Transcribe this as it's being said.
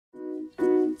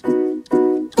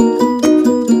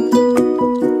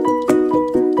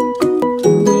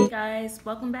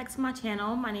welcome back to my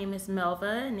channel. My name is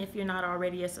Melva, and if you're not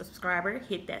already a subscriber,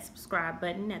 hit that subscribe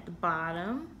button at the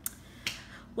bottom.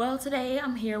 Well, today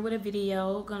I'm here with a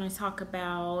video going to talk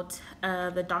about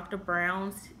the Dr.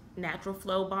 Brown's natural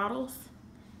flow bottles.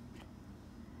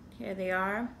 Here they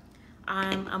are.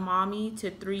 I'm a mommy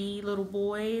to 3 little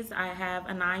boys. I have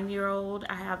a 9-year-old,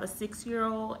 I have a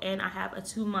 6-year-old, and I have a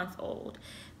 2-month-old.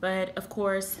 But of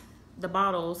course, the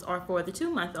bottles are for the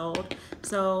 2-month-old,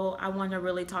 so I want to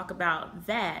really talk about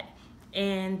that.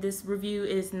 And this review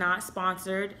is not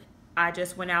sponsored. I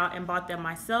just went out and bought them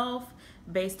myself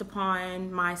based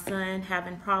upon my son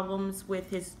having problems with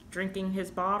his drinking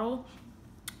his bottle.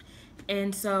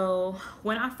 And so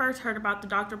when I first heard about the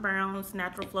Dr. Brown's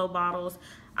natural flow bottles,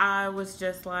 I was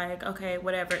just like, okay,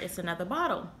 whatever, it's another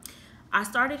bottle. I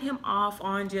started him off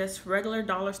on just regular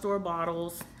dollar store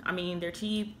bottles. I mean, they're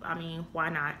cheap. I mean, why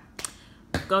not?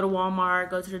 Go to Walmart,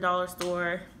 go to the dollar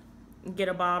store, get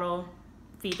a bottle,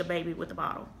 feed the baby with the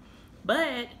bottle.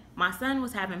 But my son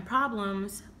was having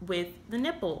problems with the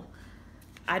nipple.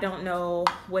 I don't know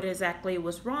what exactly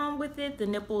was wrong with it. The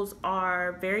nipples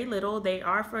are very little. They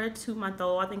are for a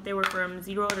 2-month-old. I think they were from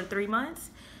 0 to 3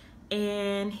 months.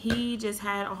 And he just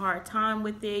had a hard time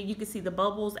with it. You could see the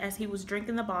bubbles as he was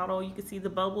drinking the bottle. You could see the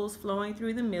bubbles flowing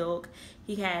through the milk.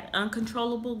 He had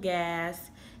uncontrollable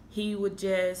gas. He would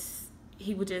just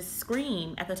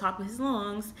scream at the top of his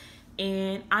lungs.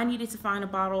 And I needed to find a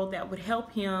bottle that would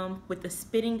help him with the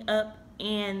spitting up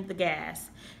and the gas.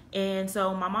 And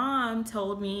so my mom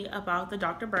told me about the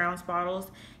Dr. Brown's bottles.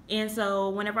 And so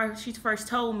whenever she first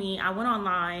told me, I went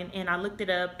online and I looked it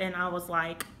up and I was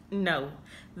like, no.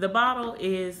 The bottle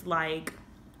is like,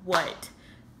 what,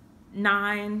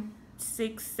 $9,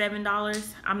 $6, $7?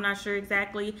 I'm not sure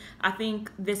exactly. I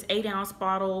think this 8-ounce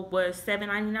bottle was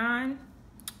 $7.99.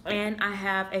 And I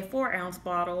have a 4-ounce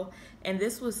bottle, and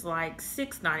this was like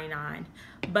 $6.99.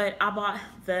 But I bought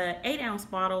the 8-ounce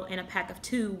bottle in a pack of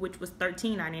 2, which was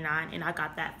 $13.99, and I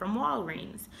got that from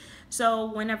Walgreens.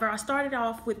 So whenever I started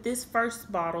off with this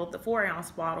first bottle, the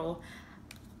 4-ounce bottle,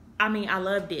 I mean, I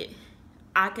loved it.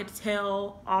 I could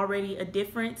tell already a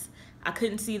difference. I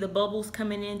couldn't see the bubbles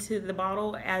coming into the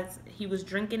bottle as he was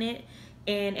drinking it,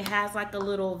 and it has like a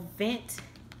little vent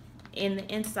in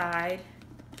the inside.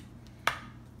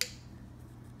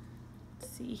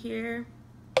 See here,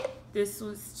 this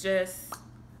was just,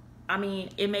 I mean,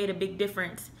 it made a big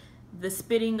difference. The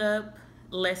spitting up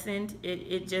lessened.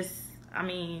 It just, I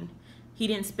mean, he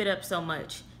didn't spit up so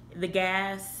much. The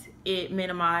gas, it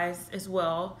minimized as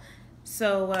well.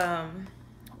 So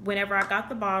whenever I got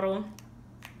the bottle,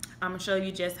 I'm gonna show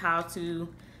you just how to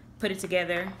put it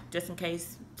together, just in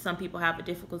case some people have a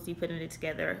difficulty putting it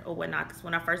together or whatnot, because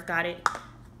when I first got it,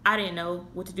 I didn't know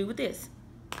what to do with this.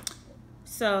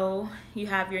 So you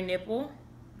have your nipple,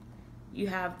 you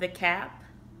have the cap,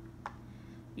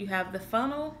 you have the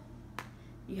funnel,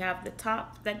 you have the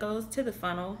top that goes to the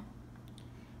funnel,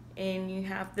 and you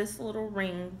have this little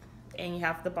ring, and you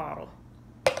have the bottle.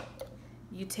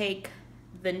 You take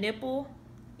the nipple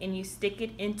and you stick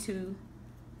it into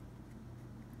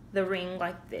the ring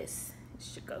like this. It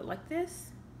should go like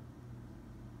this.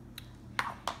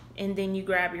 And then you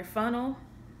grab your funnel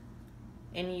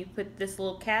and you put this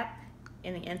little cap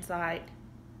in the inside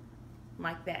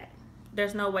like that.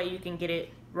 There's no way you can get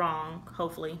it wrong,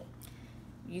 hopefully.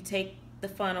 You take the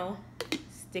funnel,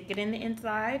 stick it in the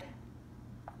inside,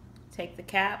 take the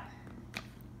cap,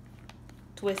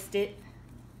 twist it,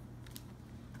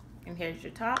 and here's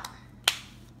your top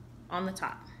on the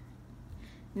top.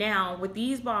 Now with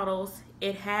these bottles,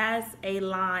 it has a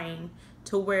line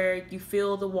to where you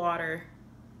fill the water.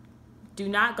 Do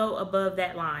not go above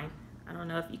that line. I don't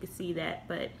know if you can see that,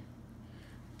 but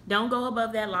don't go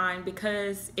above that line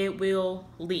because it will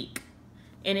leak.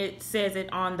 And it says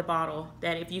it on the bottle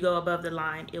that if you go above the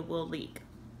line, it will leak.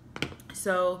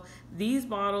 So these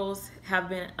bottles have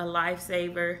been a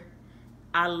lifesaver.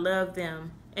 I love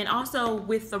them. And also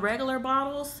with the regular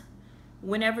bottles,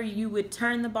 whenever you would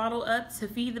turn the bottle up to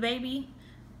feed the baby,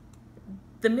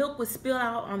 the milk would spill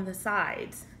out on the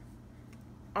sides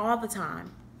all the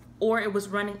time, or it was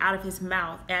running out of his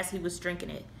mouth as he was drinking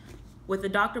it. With the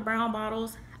Dr. Brown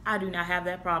bottles, I do not have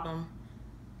that problem.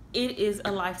 It is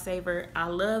a lifesaver. I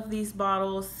love these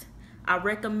bottles. I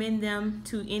recommend them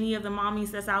to any of the mommies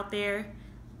that's out there.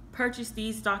 Purchase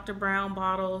these Dr. Brown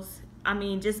bottles. I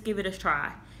mean, just give it a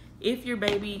try. If your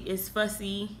baby is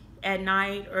fussy at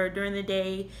night or during the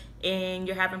day and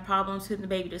you're having problems putting the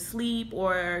baby to sleep,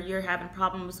 or you're having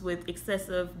problems with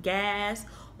excessive gas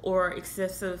or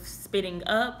excessive spitting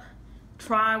up,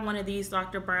 try one of these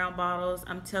Dr. Brown bottles.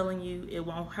 I'm telling you, it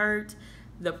won't hurt.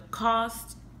 The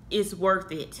cost is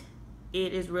worth it.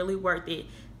 It is really worth it.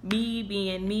 Me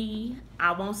being me,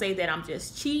 I won't say that I'm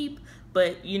just cheap,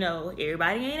 but you know,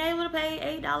 everybody ain't able to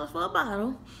pay $8 for a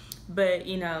bottle. But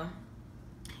you know,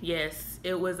 yes,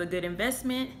 it was a good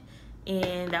investment,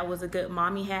 and that was a good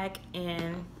mommy hack.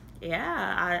 And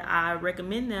yeah, I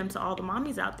recommend them to all the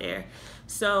mommies out there.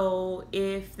 So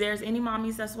if there's any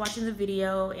mommies that's watching the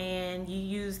video and you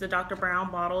use the Dr.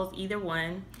 Brown bottles, either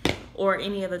one, or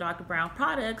any of the Dr. Brown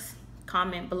products,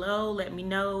 comment below, let me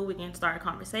know. We can start a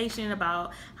conversation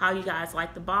about how you guys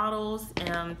like the bottles,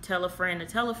 and tell a friend to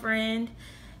tell a friend.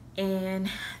 And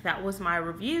that was my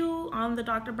review on the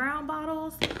Dr. Brown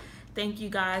bottles. Thank you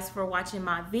guys for watching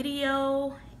my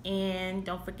video, and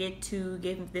don't forget to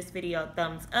give this video a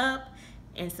thumbs up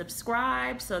and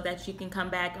subscribe so that you can come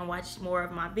back and watch more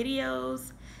of my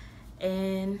videos.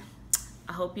 And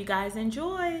I hope you guys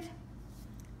enjoyed.